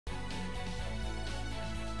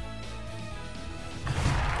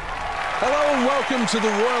Hello and welcome to the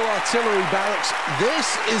Royal Artillery Barracks.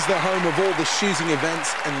 This is the home of all the shooting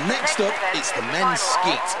events, and next up it's the men's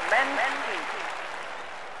skeet.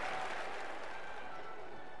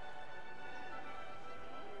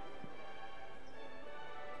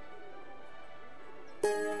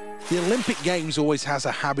 The Olympic Games always has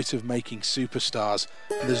a habit of making superstars,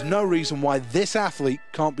 and there's no reason why this athlete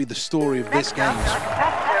can't be the story of this Games.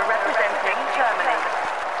 Representing Germany.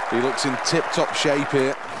 He looks in tip-top shape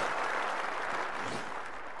here.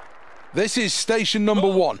 This is station number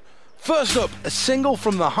 1. First up, a single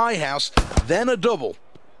from the high house, then a double.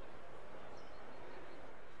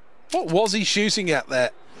 What was he shooting at there?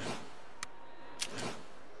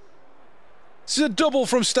 This is a double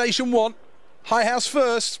from station 1. High house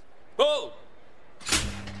first. Oh.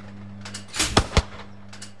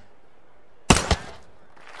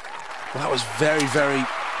 Well, that was very, very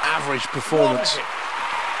average performance.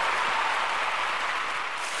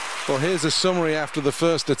 Well, here's a summary after the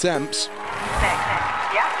first attempts. Next,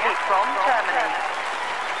 the athlete from Germany.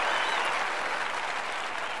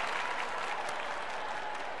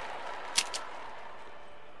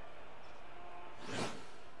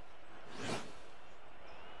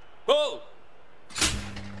 Oh.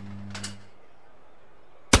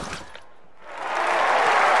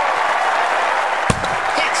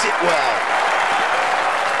 Hits it well.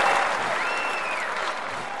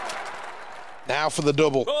 Now for the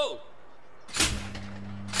double. Oh.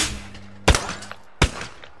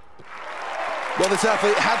 Well, this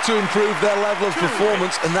athlete had to improve their level of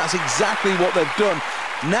performance, and that's exactly what they've done.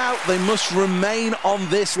 Now they must remain on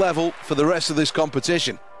this level for the rest of this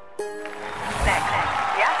competition. Next,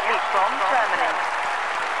 the athlete from Germany.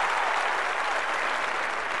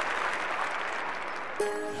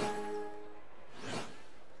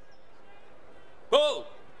 Oh.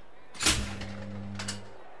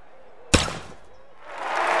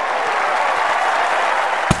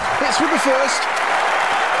 Hits with the first.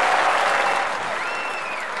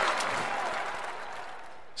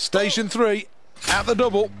 Station 3, at the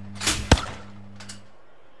double.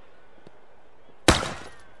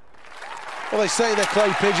 Well, they say they're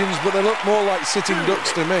clay pigeons, but they look more like sitting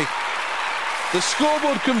ducks to me. The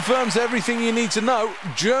scoreboard confirms everything you need to know.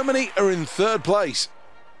 Germany are in 3rd place.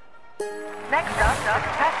 Next up, a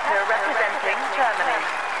competitor representing Germany.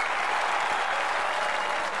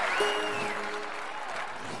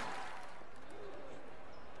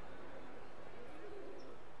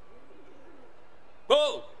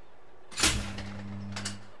 Oh.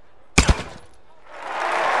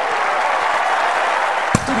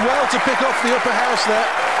 Did well to pick off the upper house there.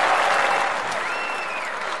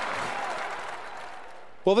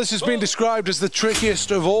 Well, this has been described as the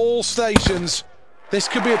trickiest of all stations. This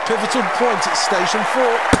could be a pivotal point at station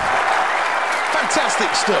 4.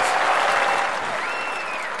 Fantastic stuff.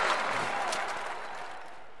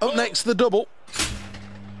 Up next, the double.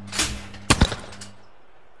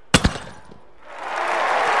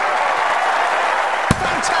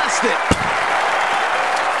 Fantastic.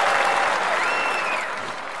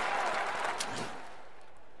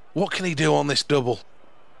 What can he do on this double?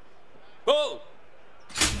 Oh.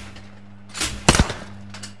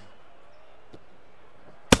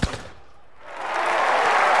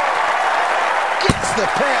 Gets the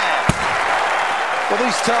pair. Well,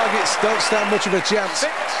 these targets don't stand much of a chance.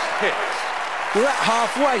 6 hits. We're at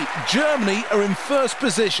halfway. Germany are in 1st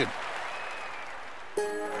position.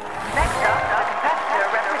 Next up, a competitor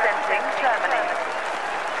representing Germany.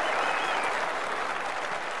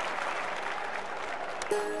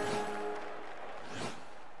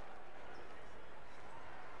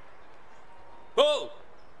 Oh.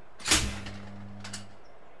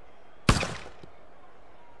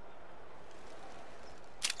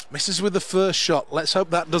 Misses with the first shot. Let's hope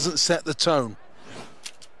that doesn't set the tone.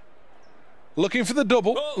 Looking for the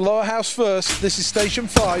double. Lower house first. This is station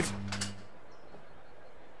 5.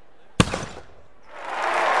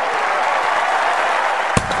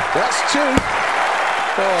 That's 2.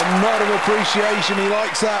 Oh, nod of appreciation. He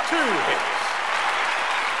likes that. 2 hits.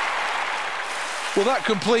 Well, that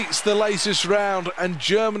completes the latest round, and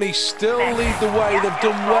Germany still lead the way. They've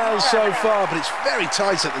done well so far, but it's very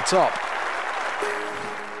tight at the top.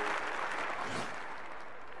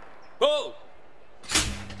 Oh.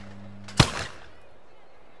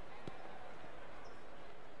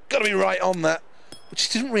 Got to be right on that. But she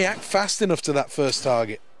didn't react fast enough to that first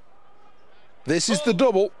target. This is the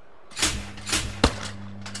double.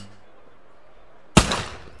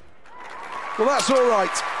 Well, that's all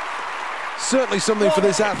right. Certainly something for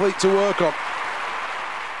this athlete to work on.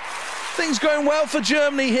 Things going well for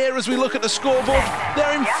Germany here as we look at the scoreboard.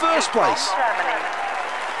 They're in 1st place.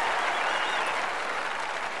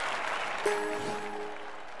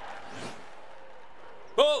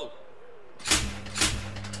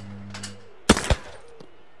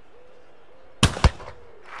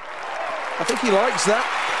 I think he likes that.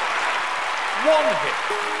 1 hit.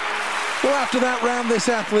 Well, after that round, this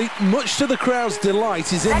athlete, much to the crowd's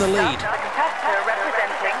delight, is in the lead. Next up, the competitor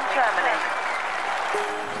representing Germany.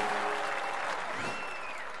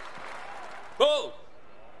 Ball.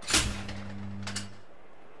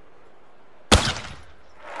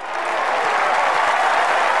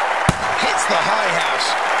 Hits the high house.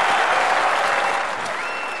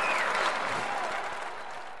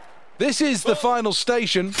 This is the final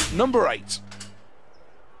station, number 8.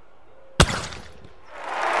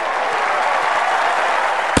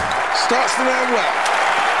 Starts the round well.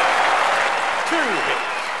 2 hits.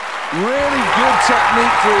 Really good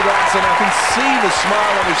technique through that, and I can see the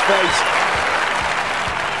smile on his face.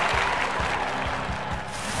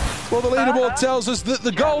 Well, the leaderboard tells us that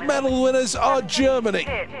the gold medal winners are Germany.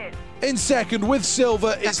 In second, with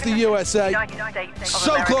silver, it's the USA.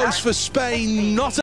 So close for Spain, not